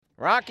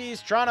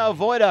Rockies trying to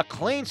avoid a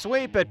clean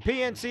sweep at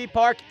PNC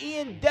Park.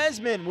 Ian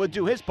Desmond would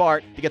do his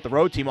part to get the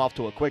road team off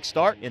to a quick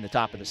start in the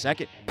top of the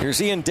second.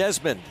 Here's Ian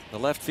Desmond, the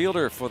left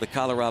fielder for the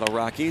Colorado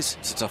Rockies.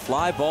 It's a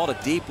fly ball to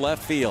deep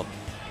left field.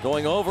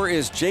 Going over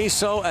is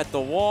Jaso at the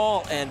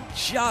wall and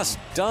just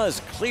does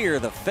clear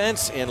the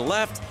fence in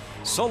left.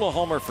 Solo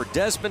homer for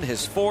Desmond,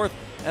 his fourth,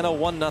 and a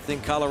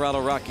 1-0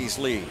 Colorado Rockies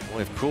lead.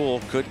 If Kuhl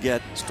could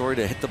get Story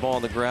to hit the ball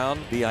on the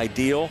ground, be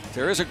ideal.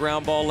 There is a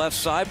ground ball left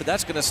side, but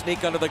that's going to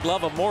sneak under the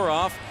glove of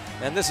Moroff,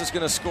 and this is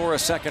going to score a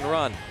second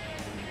run.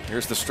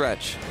 Here's the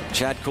stretch.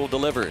 Chad Kuhl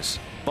delivers.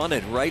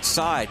 Bunted right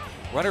side.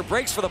 Runner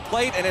breaks for the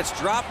plate, and it's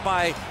dropped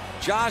by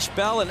Josh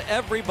Bell, and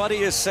everybody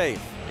is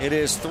safe. It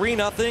is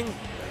 3-0.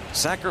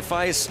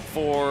 Sacrifice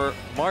for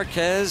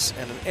Marquez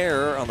and an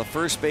error on the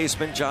first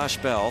baseman, Josh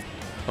Bell.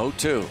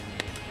 0-2.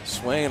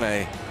 Swing and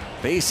a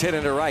base hit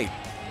into right.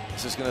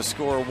 This is going to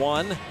score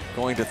one.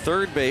 Going to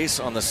third base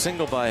on the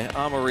single by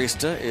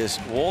Amarista is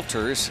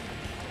Walters.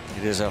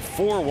 It is a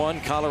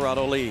 4-1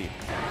 Colorado lead.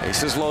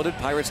 Bases loaded.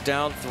 Pirates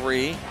down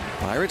 3.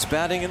 Pirates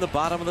batting in the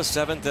bottom of the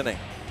 7th inning.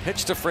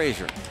 Pitch to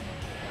Frazier.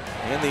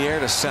 In the air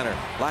to center.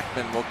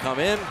 Blackman will come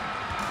in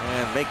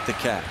and make the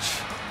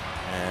catch.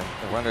 And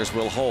the runners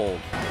will hold.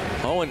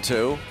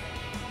 0-2.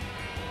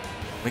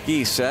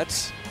 McGee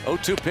sets.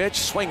 0-2 pitch.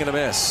 Swing and a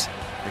miss.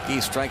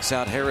 McGee strikes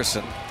out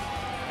Harrison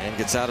and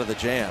gets out of the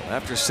jam.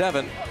 After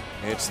 7,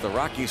 it's the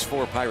Rockies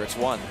 4, Pirates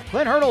 1.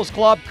 Clint Hurdle's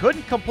club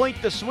couldn't complete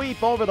the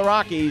sweep over the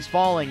Rockies,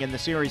 falling in the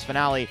series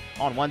finale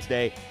on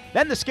Wednesday.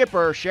 Then the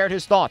skipper shared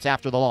his thoughts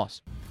after the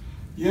loss.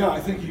 Yeah, I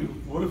think you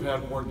would have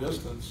had more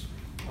distance.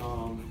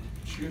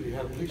 Shoot, he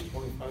had at least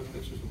 25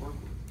 pitches to work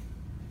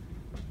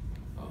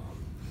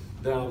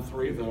with. Down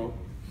 3, though.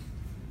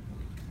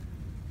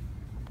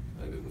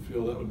 I didn't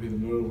feel that would be the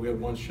move. We had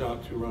 1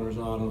 shot, 2 runners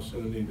on.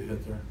 Osuna needed to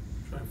hit there.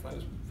 Try and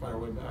find our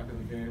way back in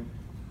the game.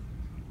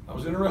 That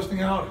was an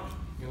interesting outing.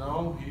 You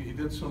know, he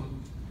did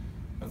some.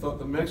 I thought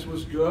the mix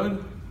was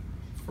good.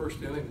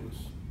 First inning was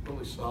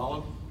really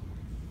solid.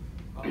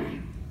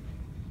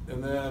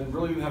 And then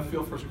really didn't have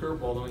feel for his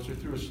curveball. Then he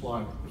threw a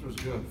slider, which was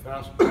good.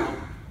 Fastball,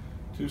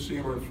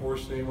 2-seamer and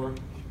 4-seamer.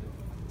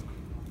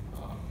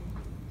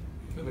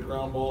 Then the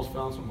ground balls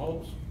found some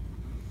holes.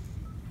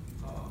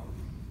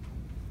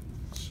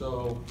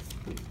 So,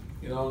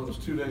 you know, it was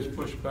 2 days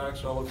pushed back,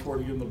 so I look forward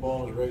to getting the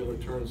ball in his regular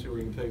turn and see where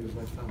he can take this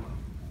next time out.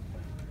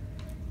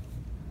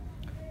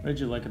 What did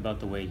you like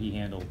about the way he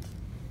handled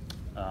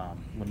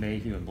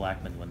LeMahieu and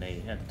Blackman when they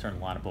had to turn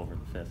the lineup over in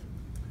the 5th?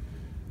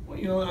 Well,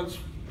 you know,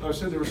 I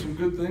said there were some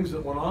good things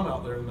that went on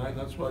out there tonight.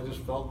 That's why I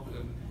just felt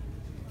that,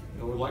 you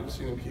know, we'd like to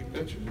see him keep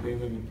pitching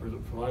and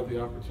provide the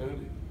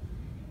opportunity.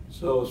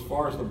 So as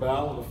far as the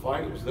battle and the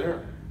fight, it was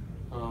there.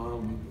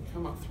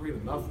 Come out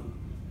 3-0.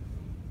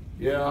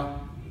 Yeah,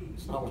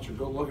 it's not what you're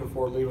looking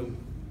for leaving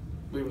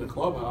the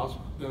clubhouse.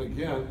 Then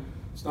again,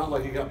 it's not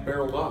like he got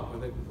barreled up. I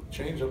think the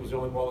changeup was the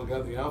only ball that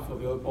got in the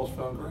outfield. The other balls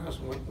found grass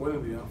and went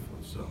in the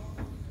outfield. So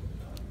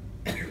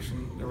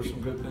there were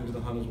some good things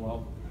to hunt as well.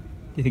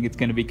 Do you think it's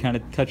going to be kind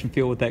of touch and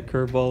feel with that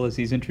curveball as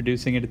he's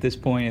introducing it at this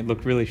point? It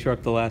looked really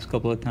sharp the last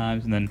couple of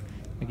times, and then,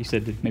 like you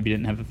said, maybe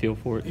didn't have a feel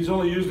for it. He's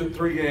only used it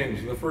 3 games.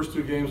 In the first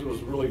 2 games, it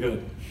was really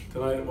good.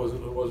 Tonight, it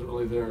wasn't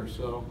really there.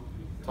 So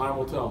time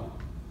will tell.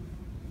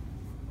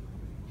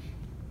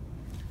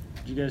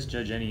 Did you guys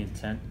judge any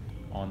intent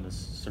on the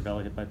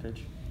Cervelli hit by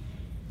pitch?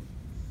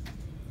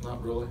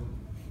 Not really.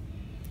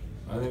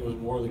 I think it was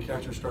more the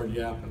catcher started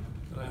yapping.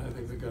 And I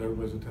think that got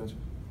everybody's attention.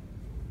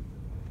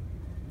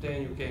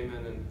 Daniel came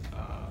in and,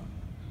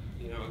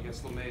 you know,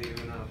 against LeMahieu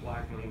and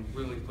Blackman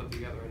really put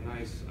together a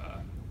nice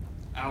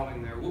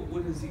outing there.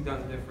 What has he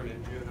done different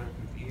in June?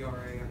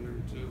 ERA under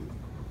 2?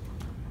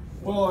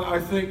 Well, I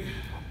think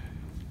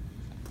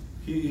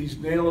he's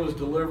nailing his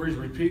deliveries,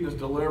 repeating his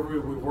delivery.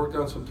 We've worked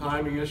on some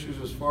timing issues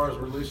as far as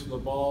releasing the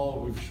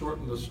ball. We've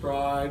shortened the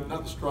stride,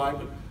 not the stride,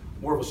 but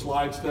more of a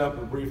slide step,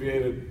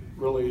 abbreviated,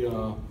 really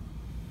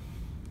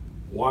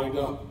wind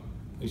up.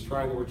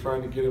 We're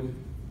trying to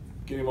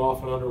get him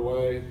off and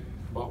underway,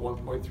 about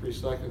 1.3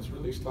 seconds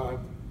release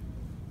time.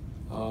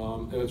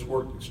 And it's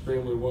worked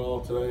extremely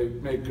well today.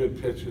 Made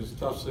good pitches,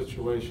 tough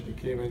situation. He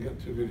came in, got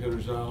 2 good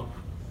hitters out.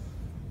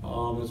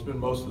 It's been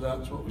most of that.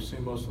 It's what we've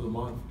seen most of the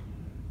month.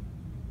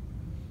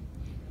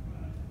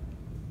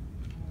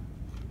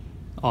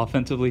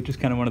 Offensively, just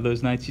kind of one of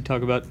those nights you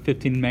talk about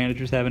 15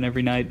 managers having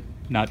every night,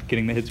 not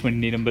getting the hits when you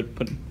need them, but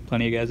putting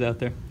plenty of guys out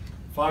there.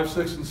 5,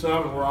 6, and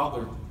 7, we're out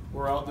there.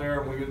 We're out there,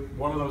 and we get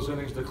one of those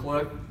innings to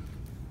click.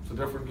 It's a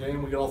different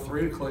game. We get all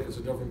 3 to click. It's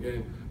a different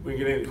game. We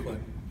can get 8 to click.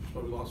 That's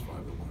why we lost 5-1.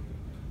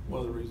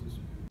 One of the reasons.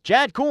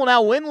 Chad Kuhl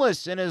now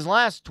winless in his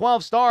last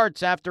 12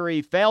 starts after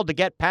he failed to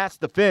get past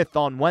the fifth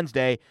on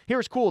Wednesday.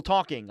 Here's Kuhl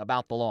talking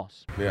about the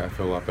loss. Yeah, I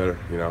feel a lot better.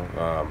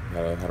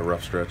 Had a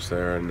rough stretch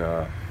there, and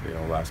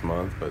last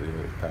month, but the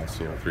past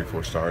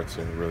 3-4 starts,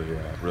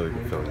 really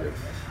been feeling good.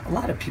 A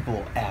lot of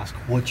people ask,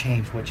 what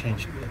changed?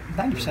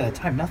 90% of the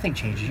time, nothing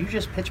changes. You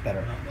just pitch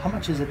better. How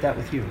much is it that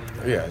with you?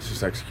 Yeah, it's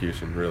just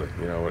execution, really.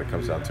 When it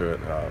comes down to it,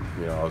 I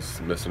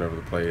was missing over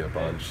the plate a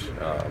bunch.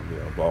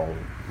 Ball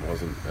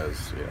wasn't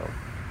as,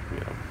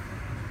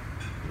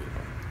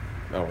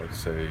 I would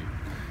say,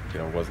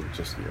 wasn't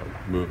just,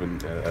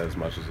 moving as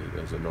much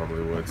as it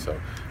normally would. So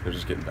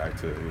just getting back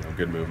to,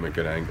 good movement,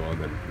 good angle,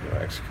 and then,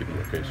 executing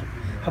location.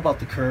 How about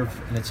the curve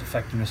and its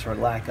effectiveness or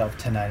lack of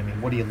tonight? I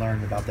mean, what do you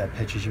learn about that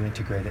pitch as you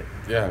integrate it?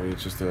 Yeah,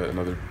 it's just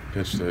another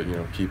pitch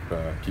to, keep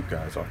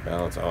guys off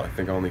balance. I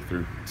think I only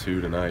threw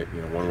 2 tonight.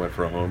 One went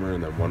for a homer,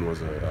 and then one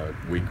was a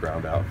weak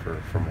ground out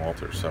from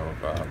Walter. So,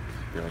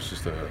 it's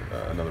just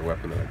another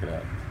weapon that I could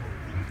add.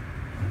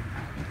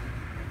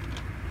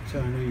 So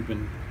I know you've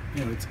been,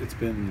 it's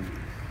been,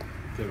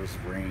 there was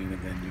rain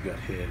and then you got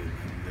hit and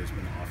there's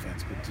been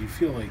offense, but do you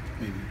feel like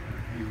maybe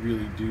you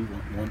really do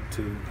want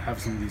to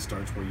have some of these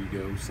starts where you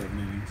go 7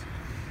 innings?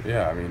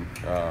 Yeah,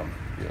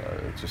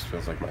 it just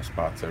feels like my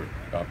spots are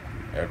up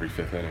every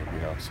 5th inning,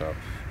 so,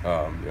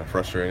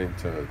 frustrating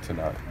to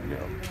not,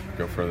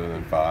 go further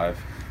than 5,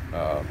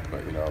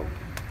 but,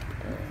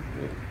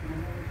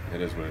 it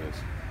is what it is.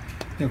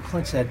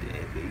 Clint said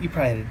you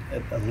probably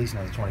had at least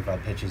another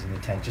 25 pitches in the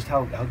tank. Just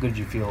how good did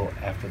you feel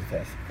after the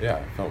 5th? Yeah,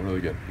 I felt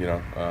really good.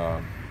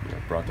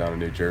 Brought down to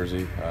New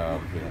Jersey.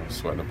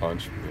 Sweating a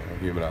punch.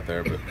 Humid out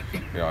there, but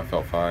I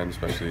felt fine,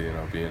 especially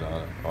being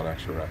on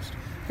extra rest.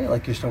 I feel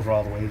like just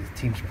overall the way the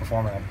team's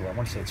performing, I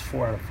want to say it's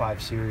 4 out of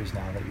 5 series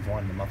now that you've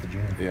won in the month of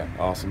June. Yeah,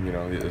 awesome.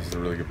 This is a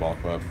really good ball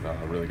club,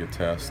 a really good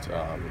test.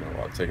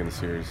 Taking the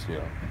series,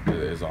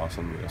 is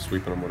awesome.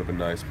 Sweeping them would have been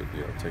nice, but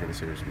taking the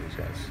series from these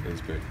guys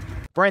is big.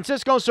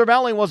 Francisco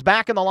Cervelli was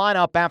back in the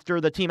lineup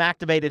after the team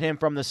activated him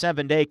from the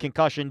 7-day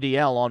concussion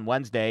DL on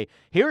Wednesday.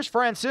 Here's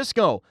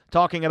Francisco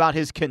talking about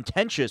his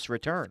contentious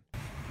return.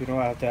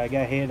 After I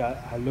got hit,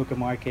 I look at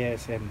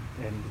Marquez and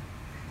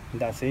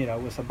that's it. I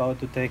was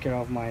about to take care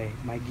of my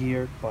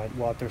gear, but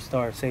Walter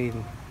started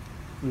saying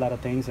a lot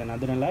of things and I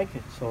didn't like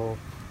it. So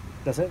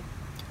that's it.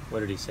 What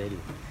did he say to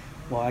you?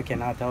 Well, I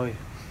cannot tell you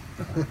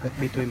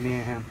between me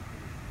and him.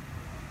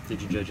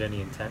 Did you judge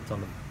any intent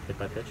on the hit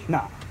by pitch?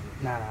 No.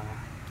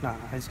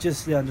 It's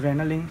just the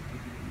adrenaline.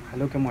 I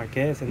look at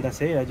Marquez and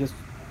that's it. I just,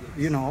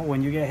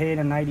 when you get hit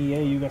in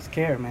 98, you get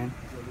scared, man.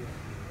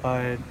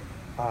 But,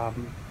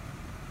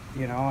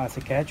 as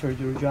a catcher,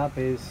 your job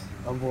is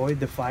avoid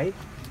the fight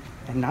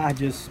and not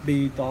just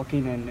be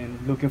talking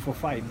and looking for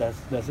fight. That's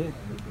it. Did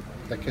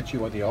that catch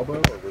you on the elbow,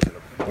 or was it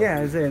a... Yeah,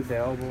 it's the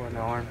elbow and the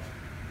arm.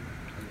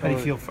 How do you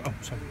feel?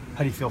 How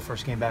do you feel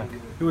first game back?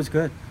 It was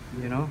good.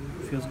 It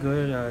feels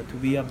good to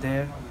be up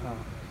there.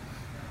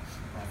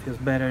 Feels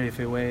better if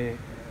we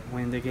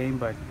win the game,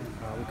 but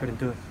we couldn't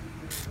do it.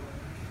 It's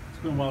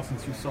been a while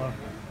since you saw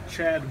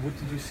Chad. What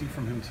did you see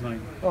from him tonight?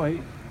 Oh,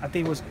 I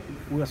think it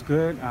was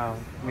good.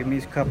 We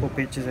missed a couple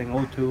pitches in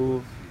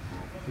 0-2.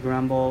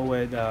 Ground ball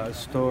with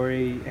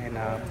Story, and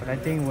but I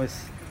think it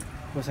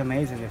was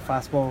amazing. The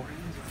fastball,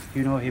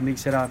 he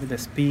mixed it up with the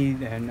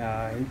speed, and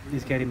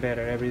he's getting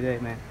better every day,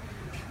 man.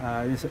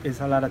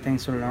 It's a lot of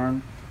things to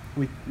learn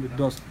with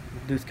those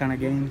kind of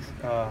games,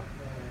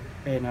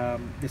 and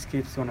this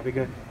kid's gonna be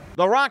good.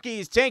 The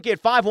Rockies take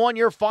it 5-1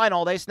 your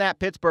final. They snap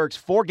Pittsburgh's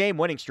 4-game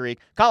winning streak.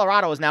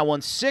 Colorado has now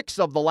won 6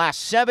 of the last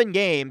 7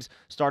 games,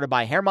 started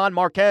by German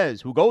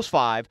Marquez, who goes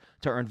 5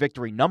 to earn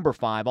victory number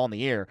 5 on the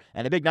year.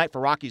 And a big night for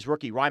Rockies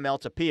rookie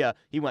Raimel Tapia.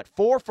 He went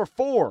 4 for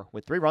 4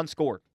 with 3 runs scored.